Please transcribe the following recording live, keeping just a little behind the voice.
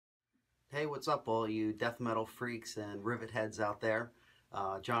Hey, what's up, all you death metal freaks and rivet heads out there?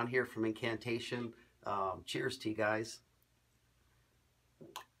 John here from Incantation. Cheers to you guys.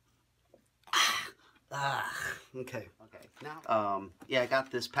 Okay. Now, yeah, I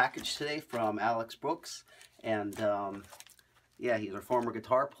got this package today from Alex Bouks, and yeah, he's a former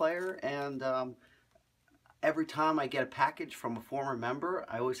guitar player, and every time I get a package from a former member,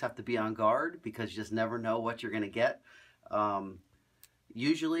 I always have to be on guard because you just never know what you're gonna get.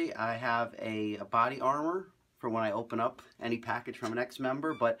 Usually I have a body armor for when I open up any package from an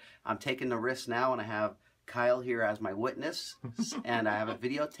ex-member, but I'm taking the risk now, and I have Kyle here as my witness, and I have a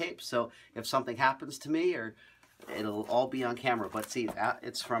videotape, so if something happens to me, or it'll all be on camera. But see,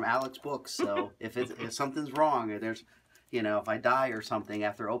 it's from Alex Bouks, so if something's wrong, or there's, you know, if I die or something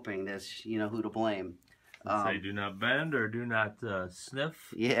after opening this, you know who to blame. Say do not bend or do not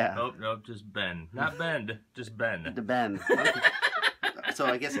sniff. Yeah. Nope, just bend. Not bend, just bend. The Ben. Okay. So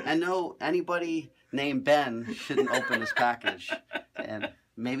I guess I know anybody named Ben shouldn't open this package, and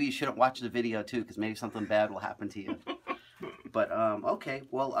maybe you shouldn't watch the video too, because maybe something bad will happen to you. But okay,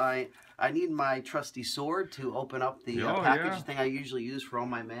 well I need my trusty sword to open up the package thing I usually use for all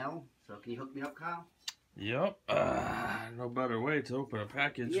my mail. So can you hook me up, Kyle? Yep. No better way to open a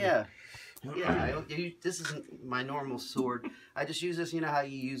package. Yeah. Yeah, this isn't my normal sword. I just use this, you know how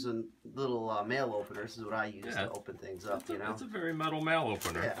you use a little mail opener. This is what I use to open things up, you know? It's a very metal mail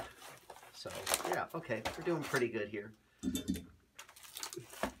opener. Yeah. So, yeah, okay. We're doing pretty good here.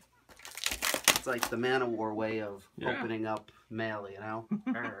 It's like the Man-O-War way of opening up mail, you know?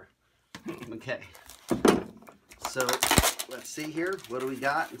 Okay. So, let's see here. What do we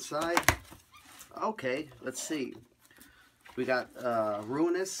got inside? Okay, let's see. We got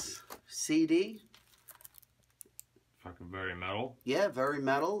Ruinous CD. Fucking very metal. Yeah, very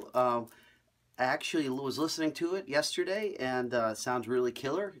metal. I actually was listening to it yesterday, and it sounds really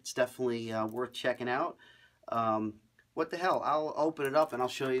killer. It's definitely worth checking out. What the hell? I'll open it up and I'll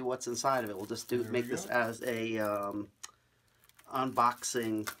show you what's inside of it. We'll just make this as a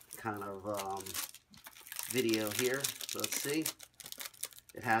unboxing kind of video here. So let's see.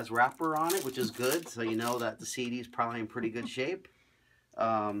 It has wrapper on it, which is good, so you know that the CD is probably in pretty good shape.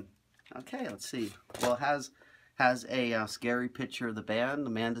 Okay, let's see. Well, it has a scary picture of the band,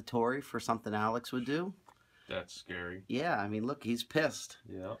 mandatory for something Alex would do. That's scary. Yeah, I mean, look, he's pissed.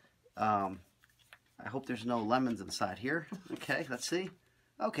 Yeah. I hope there's no lemons inside here. Okay, let's see.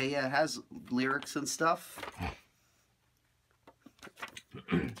 Okay, yeah, it has lyrics and stuff.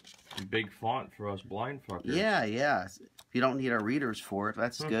 Big font for us blind fuckers. Yeah, yeah. If you don't need our readers for it,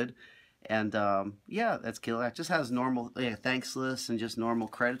 that's good. And yeah, that's killer. It just has normal thanks lists and just normal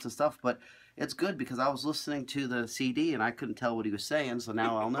credits and stuff. But it's good because I was listening to the CD and I couldn't tell what he was saying, so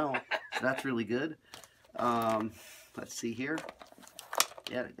now I'll know. So that's really good. Let's see here.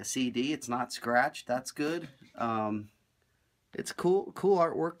 Yeah, a CD. It's not scratched. That's good. It's cool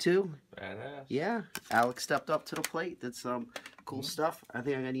artwork too. Badass. Yeah, Alex stepped up to the plate. Did some cool stuff. I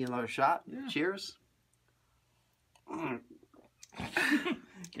think I'm gonna need another shot. Yeah. Cheers.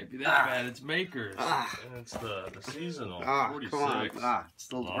 Can't be that bad. It's Makers. And it's the seasonal. 46. Come on.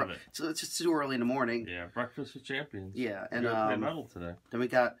 Still Love it. So it's just too early in the morning. Yeah, breakfast with champions. Yeah, and play metal today. Then we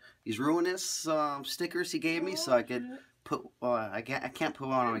got these Ruinous stickers he gave me, so I could put. I can't put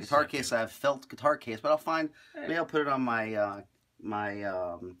one on my guitar case. I have felt guitar case, but I'll find. Maybe I'll put it on my my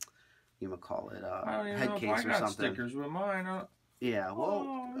you might call it head case or something. Stickers with mine. Yeah,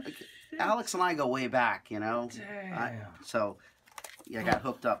 well, Alex and I go way back, you know. Damn. So, yeah, I got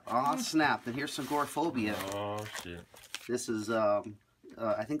hooked up. Oh, snap. And here's some Goreaphobia. Oh, shit. This is, I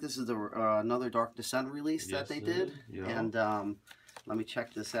think this is another Dark Descent release that they did. Yeah. And let me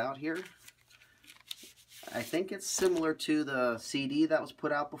check this out here. I think it's similar to the CD that was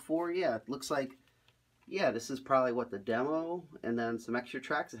put out before. Yeah, it looks like, yeah, this is probably what, the demo and then some extra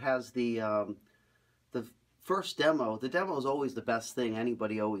tracks. It has the first demo. The demo is always the best thing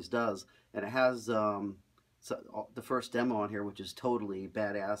anybody always does, and it has so the first demo on here, which is totally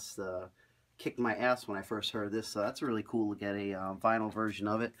badass. Kicked my ass when I first heard this, so that's really cool to get a vinyl version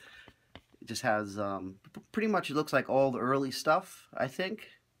of it. It just has pretty much, it looks like all the early stuff, I think.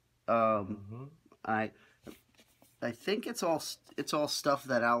 I think it's all stuff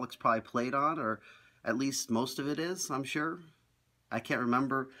that Alex probably played on, or at least most of it is, I'm sure. I can't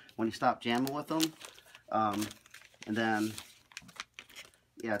remember when he stopped jamming with them. And then,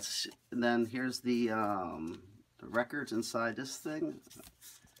 yeah, and then here's the records inside this thing.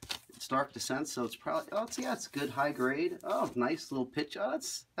 It's Dark Descent, so it's probably, it's good high grade. Oh, nice little pitch. Oh,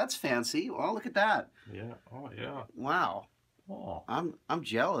 that's fancy. Oh, look at that. Yeah. Oh, yeah. Wow. Oh. I'm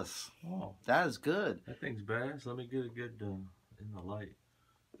jealous. Oh. That is good. That thing's badass. Let me get a good in the light.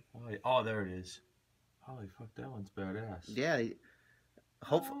 Oh, there it is. Holy fuck, that one's badass. Yeah.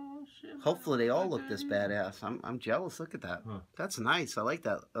 Hopefully they all look this badass. I'm jealous. Look at that. Huh. That's nice. I like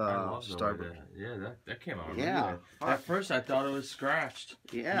that. Starboard. Yeah, that came out. Yeah. Really. At first I thought it was scratched.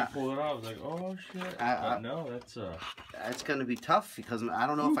 Yeah. When you pull it out, I was like, oh shit. But no, that's It's gonna be tough because I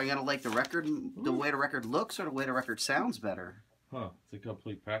don't know if I'm gonna like the record, the way the record looks, or the way the record sounds better. Huh? It's a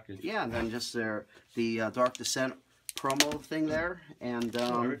complete package. Yeah, and then just the Dark Descent promo thing there, and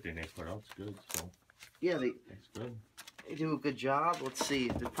everything they put out's good. So yeah, that's good. They do a good job. Let's see.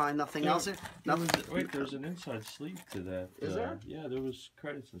 There's probably nothing else there. Wait, there's an inside sleeve to that. Is there? Yeah, there was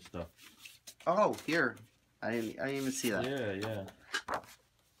credits and stuff. Oh, here. I didn't even see that. Yeah.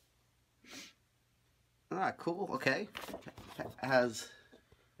 Ah, cool. Okay. It has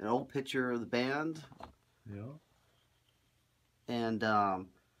an old picture of the band. Yeah. And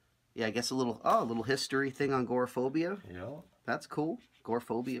yeah, I guess a little history thing on Goreaphobia. Yeah. That's cool.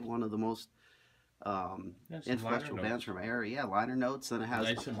 Goreaphobia, one of the most influential bands from area. Yeah, liner notes, and it has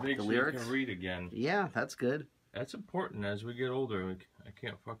nice and big the so lyrics. You can read again. Yeah, that's good. That's important as we get older. I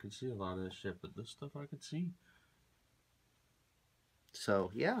can't fucking see a lot of this shit, but this stuff I could see. So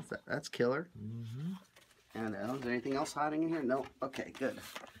yeah, that's killer. And is there anything else hiding in here? No. Okay, good.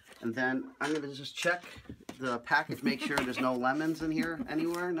 And then I'm gonna just check the package, make sure there's no lemons in here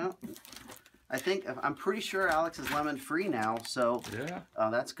anywhere. No. I'm pretty sure Alex is lemon free now, so yeah,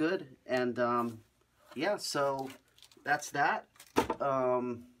 that's good. And yeah, so that's that.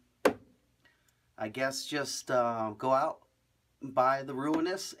 I guess just go out, buy the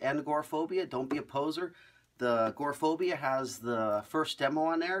Ruinous and the Goreaphobia. Don't be a poser. The Goreaphobia has the first demo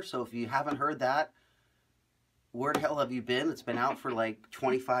on there, so if you haven't heard that, where the hell have you been? It's been out for like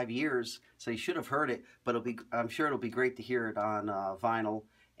 25 years, so you should have heard it. But I'm sure it'll be great to hear it on vinyl.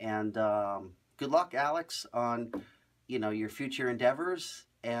 And good luck, Alex, on your future endeavors.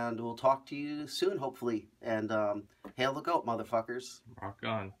 And we'll talk to you soon, hopefully. And hail the goat, motherfuckers. Rock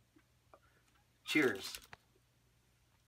on. Cheers.